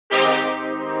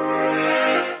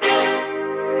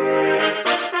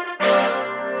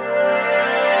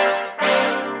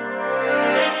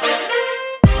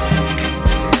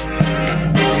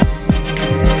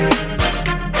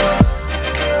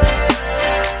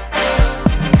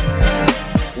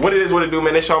what it is, what it do,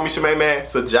 man. They show me Shemaine, man.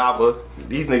 It's a Java.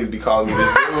 These niggas be calling me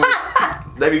this dude.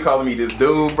 They be calling me this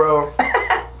dude, bro.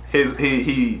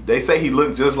 They say he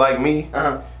look just like me,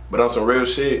 but on some real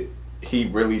shit, he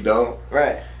really don't.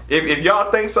 Right. If y'all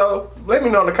think so, let me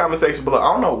know in the comment section below.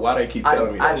 I don't know why they keep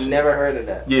telling me that. I've never heard of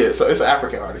that. Yeah, so it's an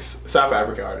African artist, South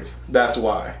African artist. That's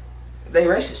why. They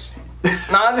racist.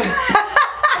 Nah,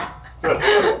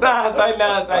 say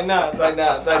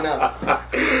no.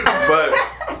 But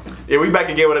yeah, we back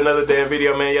again with another damn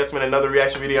video, man. Yes, man, another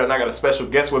reaction video, and I got a special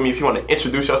guest with me. If you want to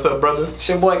introduce yourself, brother. It's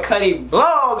your boy Cuddy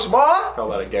Vlogs, boy. A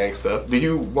lot of gang stuff. Do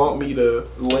you want me to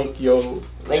link your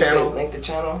channel? Link the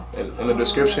channel in the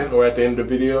description or at the end of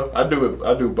the video. I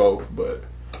do both, but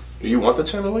do you want the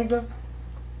channel link though?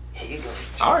 Here you go.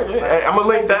 Alright, yeah. I'm gonna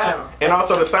link that. And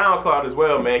also the SoundCloud as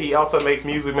well, man. He also makes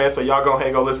music, man, so y'all go ahead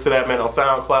and go listen to that, man, on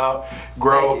SoundCloud.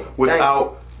 Grow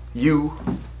without you.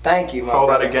 Thank you, my whole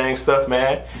lot of gang stuff,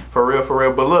 man. For real, for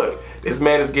real. But look, this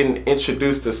man is getting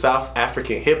introduced to South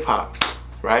African hip hop,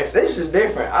 right? This is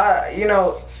different.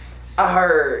 I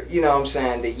heard, you know what I'm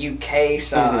saying, the UK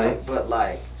side, but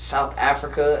like South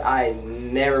Africa, I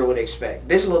never would expect.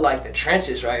 This look like the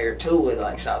trenches right here too with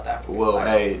like South Africa. Well, like,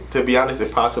 hey, to be honest,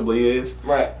 it possibly is.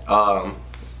 Right.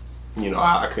 You know,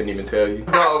 I couldn't even tell you.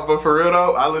 No, but for real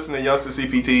though, I listen to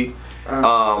YoungstaCPT.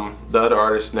 The other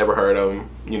artists, never heard of them.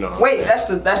 You know. Wait, that's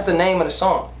the name of the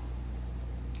song.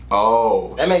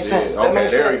 Oh, that makes sense. Okay, that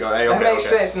makes there sense. We go. Hey, that makes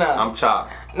sense now. I'm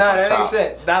chopped. No, that makes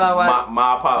sense.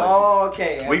 My apologies. Oh,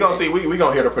 okay. We gonna see. We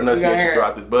gonna hear the pronunciation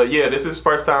throughout this. But yeah, this is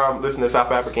first time listening to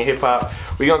South African hip hop.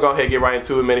 We gonna go ahead and get right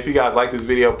into it, man. If you guys like this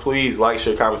video, please like,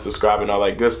 share, comment, subscribe, and all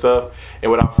that good stuff.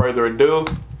 And without further ado,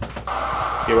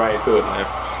 let's get right into it, man.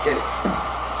 Let's get it.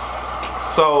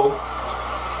 So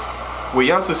with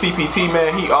YoungstaCPT,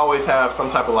 man, he always have some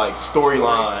type of like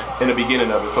storyline in the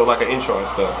beginning of it. So like an intro and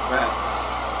stuff. Right.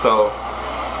 So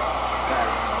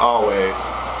always.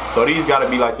 So these gotta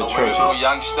be like the trenches.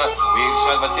 Youngster, we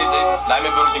Irshaad wat sê jy, laat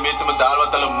my broer die mense met DALA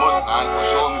wat hulle moet. Aan vir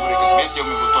so my broer, ek weet jy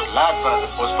moet tot laat praat.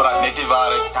 Ons praat net die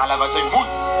waarheid. DALA wat sy moet.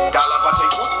 DALA wat sy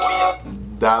moet.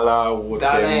 DALA wat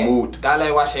sy moet.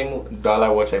 DALA wat sy moet. DALA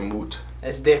wat sy moet.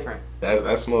 That's different.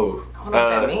 That's smooth. I don't know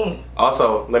what that means.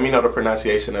 Also, let me know the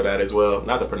pronunciation of that as well.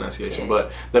 Not the pronunciation,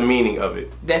 but the meaning of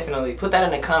it. Definitely. Put that in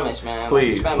the comments, man.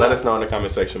 Please, let us know in the comment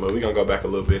section. But we're going to go back a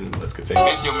little bit and let's continue.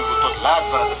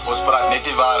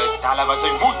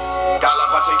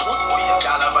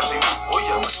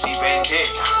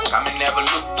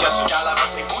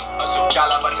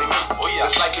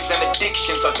 It's like it's an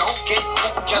addiction, so don't get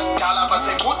hooked. Just DALA wat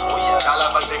sy moet.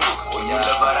 DALA wat sy moet. When you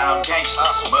live around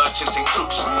gangsters, merchants and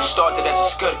crooks. You started as a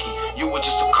skirky, you were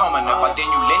just a commoner, but then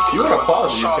you lent the crew from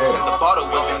the sharks and the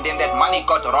borrowers, and then that money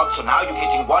got robbed. So now you're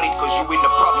getting worried because you in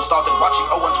the problem. Started watching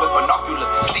Owens with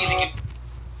binoculars, stealing it.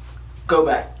 Go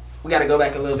back. We gotta go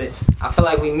back a little bit. I feel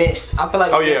like we missed. I feel like.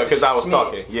 Oh yeah, because I was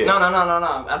talking. Yeah. No.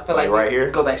 I feel like right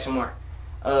here. Go back some more.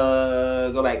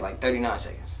 Go back like 39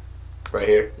 seconds. Right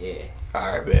here? Yeah.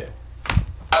 Alright, bet.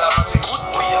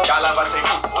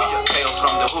 Tales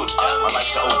from the hood, my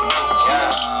life's an open book.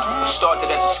 You started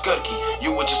as a skirky,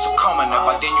 you were just a commoner,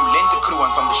 but then you lent the crew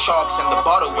and from the sharks and the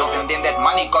borrowers, and then that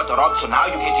money got robbed. So now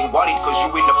you're getting worried because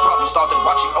you in the problem. Started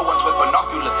watching Owens with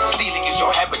binoculars. Stealing is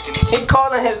your habit. He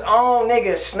calling his own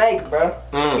nigga snake, bro.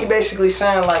 He basically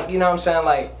saying like, you know what I'm saying,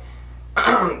 like,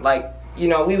 like,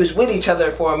 you know, we was with each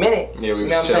other for a minute. Yeah, we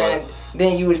was you know what I'm saying?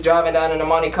 Then you was driving down in the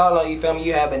Monte Carlo, you feel me?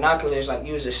 You had binoculars, like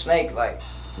you was a snake, like.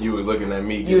 You was looking at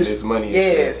me getting this money.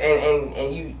 Yeah,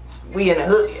 and you, we in the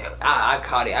hood. I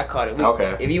caught it.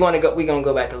 Okay. If you want to go, we gonna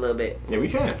go back a little bit. Yeah, we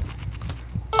can.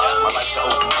 My life's an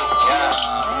open book.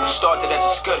 You started as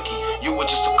a skirky, you were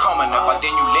just a commoner, but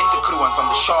then you lent the crew and from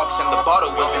the sharks and the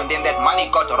borrowers, and then that money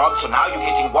got robbed. So now you're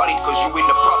getting worried because you in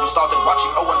the problem. Started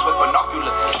watching Owens with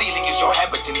binoculars. Stealing is your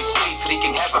habit in the streets,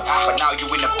 wreaking havoc. But now you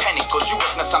in a panic because you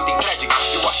witnessed something tragic.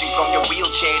 You're watching from your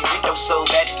wheelchair and windowsill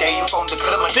that day. You found the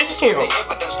criminals with the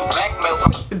evidence to blackmail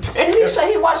from. Did he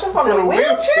say he watching from the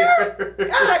wheelchair?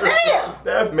 God damn!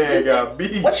 That man got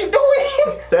beat. What you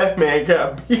doing? That man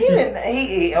got beat.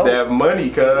 That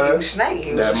money, cuz. He was snake.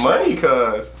 He was that money,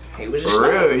 cuz. He was a For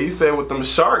snake. real. He said with them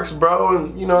sharks, bro,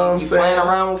 and you know what I'm saying? Playing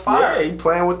around with fire. Yeah, he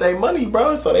playing with their money,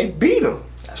 bro, so they beat him.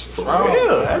 That's For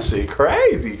real. That shit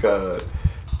crazy, cuz.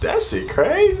 That shit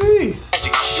crazy.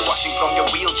 You're watching from your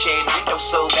wheelchair and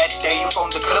windowsill that day. You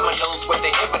found the criminals with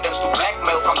the evidence to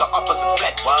blackmail from the opposite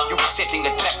flat. You were setting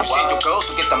the trap. You sent your girl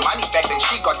to get the money back, then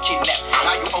she got kidnapped.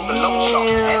 Now you own the loan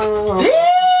shark.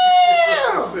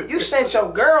 Damn! You sent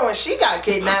your girl and she got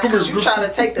kidnapped because you trying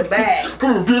to take the bag.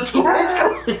 Come on, bitch.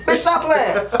 Bitch, stop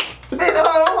playing. Bitch,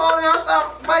 hold on,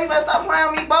 stop. Why you better stop playing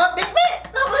with me, bud? Bitch,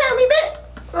 stop playing with me, bitch.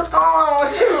 What's going on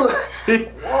with you?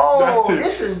 Whoa,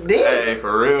 this is deep. Hey,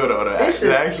 for real though. This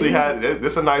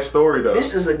is a nice story though.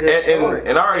 This is a good story.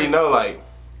 And I already know, like,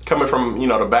 coming from, you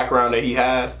know, the background that he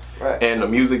has and the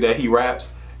music that he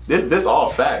raps, this all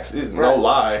facts. It's no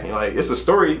lie. Like, it's a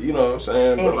story, you know what I'm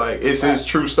saying? But like, it's his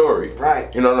true story.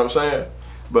 Right. You know what I'm saying?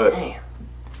 But damn.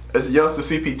 It's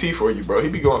YoungstaCPT for you, bro. He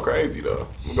be going crazy though.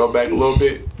 We'll go back a little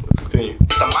bit. Let's continue.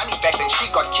 The money back then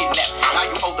she got kidnapped. Now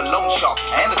you owe the loan shark,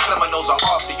 and the criminals are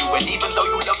after you. And even though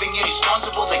you loving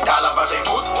irresponsible, take DALA but say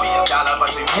mood.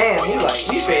 Damn,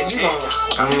 he said you gonna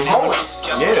homeless.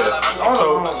 Yeah.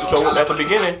 So at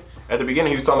the beginning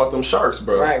he was talking about them sharks,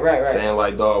 bro. Right. Saying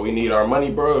like, dog, we need our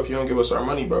money, bro. If you don't give us our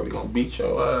money, bro, we gonna beat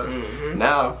your ass.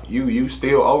 Now you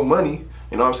still owe money.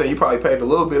 You know what I'm saying? You probably paid a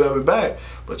little bit of it back,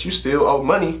 but you still owe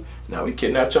money. Now we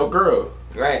kidnapped your girl.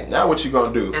 Right. Now what you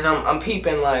gonna do? And I'm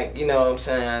peeping, like, you know what I'm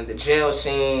saying, the jail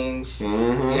scenes, you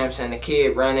know what I'm saying, the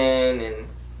kid running, and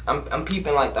I'm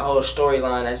peeping like the whole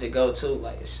storyline as it go too.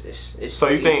 Like it's So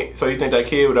you think that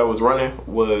kid that was running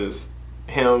was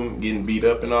him getting beat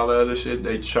up and all that other shit?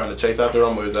 They trying to chase after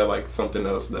him, or is that like something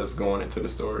else that's going into the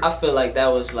story? I feel like that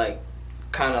was like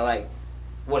kind of like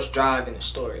what's driving the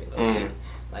story. Okay?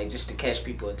 Like just to catch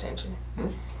people's attention.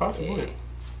 Possibly. Yeah.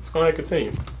 Let's go ahead and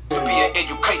continue. To be an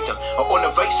educator, an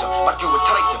innovator, but you a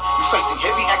traitor. You facing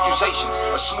heavy accusations,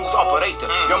 a smooth operator.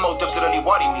 Your motives really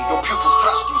worry me. Your pupils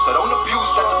trust you, so don't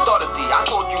abuse that authority. I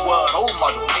thought you were a role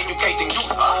model, educating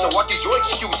youth. So what is your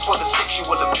excuse for the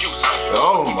sexual abuse?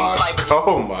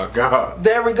 Oh my God.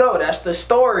 There we go. That's the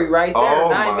story right there. Oh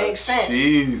now it makes sense.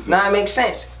 Jesus. Now it makes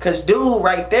sense. Cause dude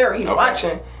right there, he's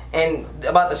watching. And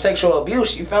about the sexual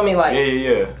abuse, you feel me? Like,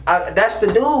 that's the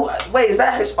dude. Wait, is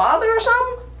that his father or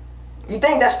something? You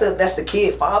think that's the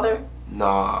kid father?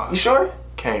 Nah. You sure?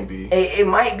 Can't be. It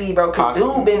might be, bro. Cause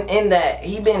dude been in that.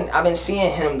 I've been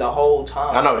seeing him the whole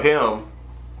time. I know him.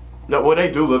 No, well, they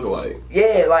do look alike.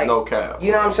 Yeah, like no cap.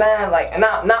 You know what I'm saying? Like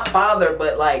not father,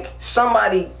 but like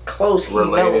somebody close he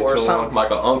know or something.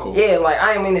 Like an uncle. Yeah, like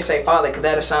I didn't mean to say father, cause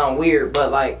that'll sound weird, but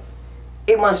like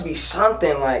it must be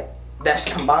something like. That's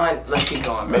combined. Let's keep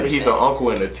going. Maybe he's an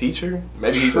uncle and a teacher.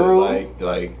 Maybe he's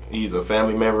like he's a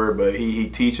family member, but he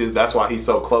teaches. That's why he's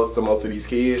so close to most of these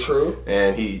kids. True.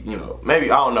 And he, you know,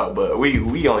 maybe I don't know, but we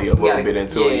only a little bit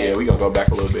into it. Yeah, we gonna go back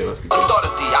a little bit. Let's continue.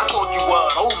 Authority. I thought you were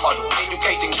a role model,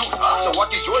 educating youth. So what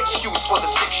is your excuse for the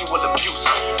sexual abuse?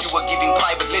 You were giving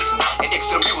private lessons and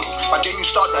extramurals, but then you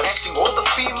start harassing all the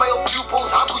female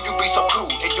pupils. How could you be so cruel?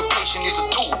 Education is a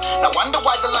tool. Now wonder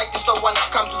why the light is the one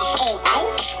that come to the school, bro.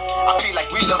 I feel like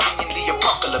we living in the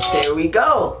apocalypse. There we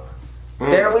go.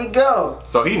 There we go.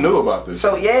 So he knew about this.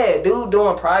 So yeah, dude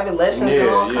doing private lessons and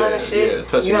all kind of shit. Yeah,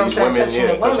 touching you know what I'm saying? Touching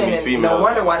the women. these females. No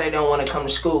wonder why they don't want to come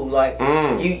to school. Like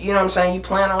you know what I'm saying? You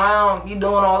playing around, you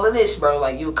doing all of this, bro.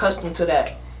 Like you accustomed to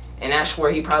that. And that's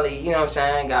where he probably, you know what I'm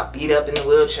saying, got beat up in the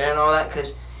wheelchair and all that.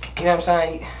 Cause you know what I'm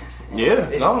saying? Yeah,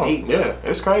 it's deep, yeah,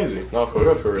 it's crazy. No, for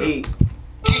real, for real. Deep.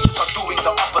 Teachers are doing the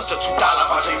opposite to DALA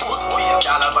but say mood. Oh yeah,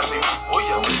 DALA but say mood. Oh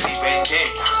yeah, we see very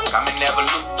dead. Come and never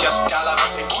look, just DALA but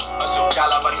say mood.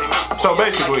 DALA but say mood. So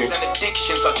basically,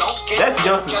 that's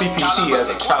YoungstaCPT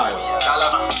as a child.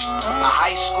 A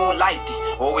high school lighty,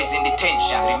 always in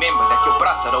detention. Remember that your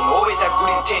brother don't always have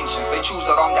good intentions. They choose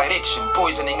the wrong direction,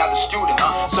 poisoning other students.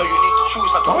 So you need to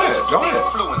choose not to listen to their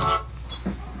influence.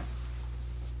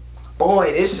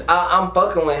 Boy, I'm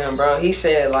fucking with him, bro. He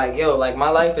said like, yo, like my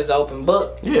life is open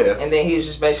book. Yeah. And then he was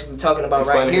just basically talking about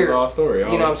right here. His whole story. You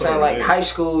know what I'm saying? Like high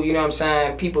school, you know what I'm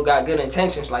saying? People got good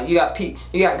intentions. Like you got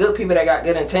good people that got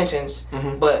good intentions,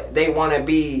 but they want to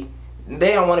be.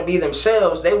 They don't want to be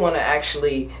themselves. They want to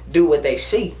actually do what they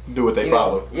see. Do what they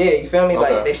follow. Yeah, you feel me?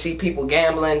 Like they see people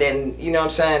gambling, and you know what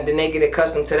I'm saying. Then they get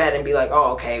accustomed to that and be like,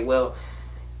 oh, okay, well.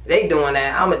 They doing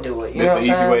that, I'ma do it. You know what I'm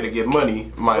saying? It's an easy way to get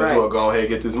money. Might as well go ahead and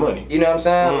get this money. You know what I'm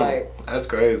saying? Like that's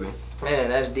crazy. Man,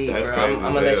 that's deep, that's bro. Crazy,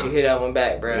 I'm gonna let you hit that one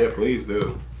back, bro. Yeah, please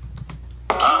do.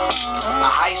 A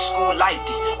high school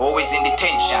lighty, always in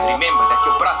detention. Remember that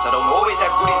your brother don't always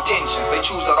have good intentions. They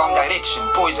choose the wrong direction,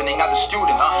 poisoning other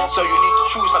students. So you need to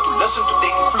choose not to listen to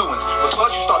their influence. Because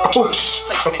first you start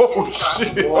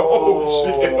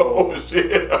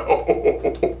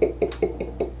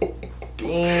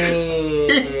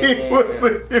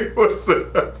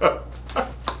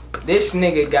This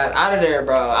nigga got out of there,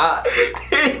 bro.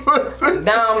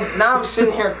 Now I'm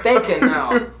sitting here thinking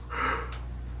now.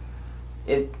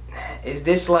 Is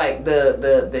this like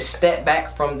the step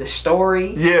back from the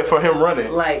story? Yeah, for him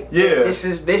running. Like this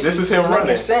is him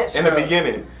running sense, in the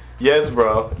beginning. Yes,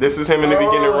 bro. This is him in the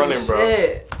beginning running, bro.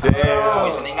 Shit. Damn.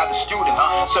 Poisoning other students.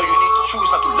 So you need to choose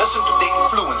not to listen to their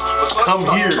influence. Come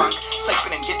here.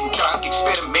 sipping and getting drunk,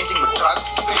 experimenting with drugs,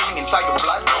 streaming inside your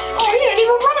blood. Oh, he ain't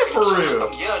even running for real.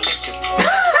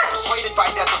 Persuaded by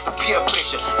that of the peer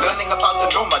pressure, learning about the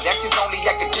number, that's his only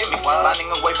academics. Running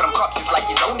away from cops is like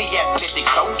his only athletics.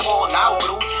 Don't fall now,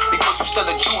 bro, because you're still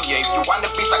a junior. If you want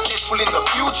to be successful in the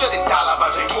future, then DALA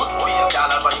was a mood.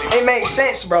 It makes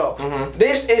sense, bro.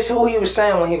 This is who he was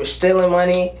saying when he was stealing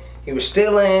money. He was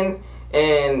stealing,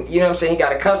 and you know what I'm saying, he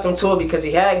got accustomed to it because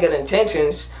he had good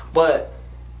intentions, but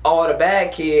all the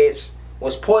bad kids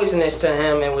was poisonous to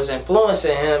him and was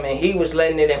influencing him, and he was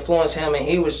letting it influence him, and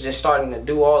he was just starting to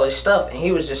do all this stuff, and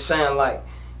he was just saying, like,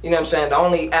 you know what I'm saying, the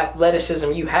only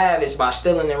athleticism you have is by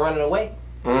stealing and running away.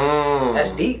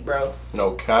 That's deep, bro.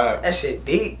 No cap. That shit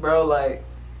deep, bro. Like,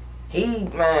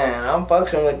 man, I'm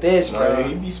fucking with this, bro. No,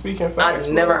 he be speaking facts,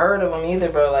 I've never heard of him either,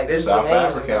 bro. Like, this South is amazing.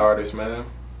 African artist, man.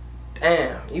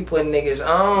 Damn, you putting niggas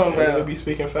on, bro. They really be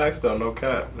speaking facts, though. No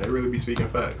cap. They really be speaking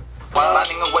facts. While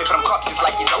running away from cops is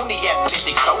like his only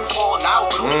athletics. Don't fall now,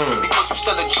 bro, because you're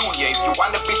still a junior. If you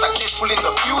want to be successful in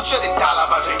the future, then DALA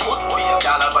was a mood.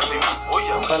 DALA was a mood.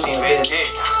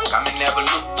 Come and never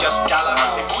look, just DALA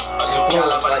was a mood.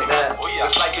 DALA was a mood.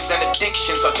 This life is an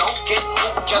addiction, so don't get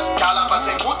hooked. Just DALA was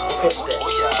a mood.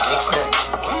 Makes sense.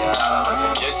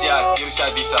 Yes,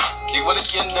 Irshaad. Ik wil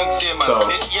het één ding zeggen, man.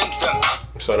 Net één ding.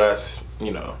 So that's,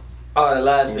 you know. Oh, the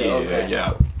last thing. Okay.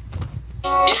 Yeah.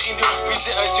 Ik ging nu op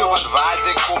fietsen als je van waar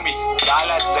zij kom je.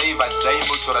 DALA zij wat zij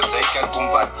moet, zodat zij kan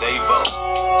komen wat zij wil.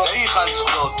 Zij gaan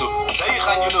school toe, zij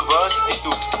gaan university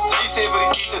toe. Zij zijn voor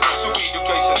een teacher, de super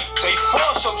education. Zij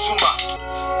force op Zuma.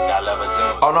 DALA wat zij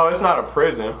moet. Oh no, it's not a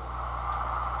prison.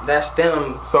 That's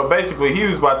them. So basically, he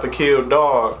was about to kill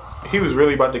dog. He was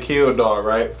really about to kill dog,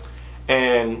 right?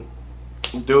 And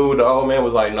dude, the old man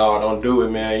was like, no, don't do it,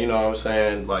 man. You know what I'm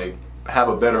saying? Like, have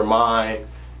a better mind.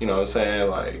 You know what I'm saying?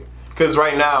 Like, because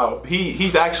right now,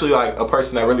 he's actually like a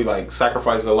person that really like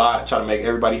sacrifices a lot, trying to make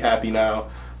everybody happy now.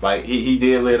 Like, he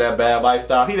did live that bad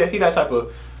lifestyle. He that type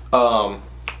of,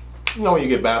 you know, when you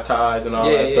get baptized and all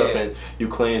that stuff and you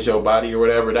cleanse your body or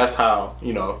whatever, that's how,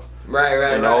 you know.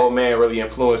 Right. And the old man really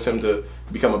influenced him to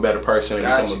become a better person and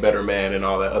become a better man and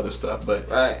all that other stuff. But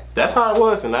that's how it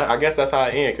was, and I guess that's how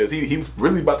it ended, because he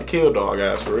really about to kill dog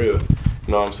ass for real. You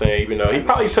know what I'm saying? Even though he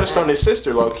probably touched on his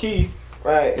sister low key.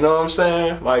 Right. You know what I'm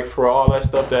saying? Like, for all that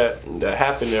stuff that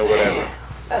happened or whatever.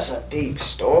 That's a deep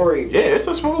story, bro. Yeah, it's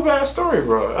a smooth ass story,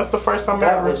 bro. That's the first time I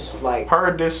ever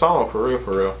heard this song, for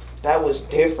real. That was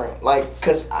different. Like,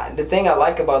 because the thing I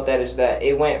like about that is that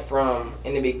it went from,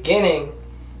 in the beginning,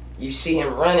 you see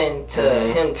him running to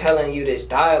him telling you this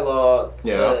dialogue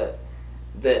to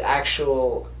the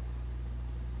actual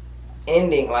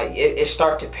ending. Like, it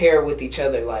start to pair with each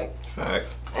other. Like,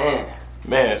 facts.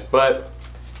 Man. But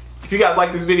if you guys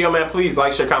like this video, man, please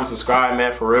like, share, comment, subscribe,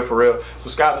 man, for real.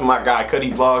 Subscribe to my guy,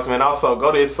 Cuddy Vlogs, man. Also,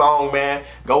 go to his song, man.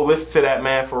 Go listen to that,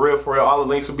 man, for real. All the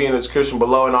links will be in the description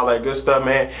below and all that good stuff,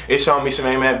 man. It's Sean Mission,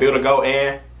 man. Build a go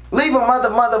and leave a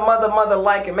mother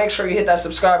like, and make sure you hit that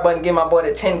subscribe button. Get my boy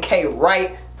to 10K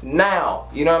right now.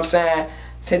 You know what I'm saying?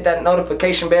 Just hit that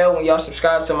notification bell when y'all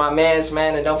subscribe to my man's,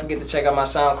 man. And don't forget to check out my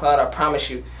SoundCloud. I promise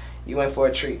you, you in for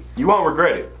a treat. You won't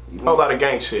regret it. Whole lot of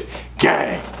gang shit.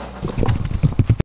 Gang!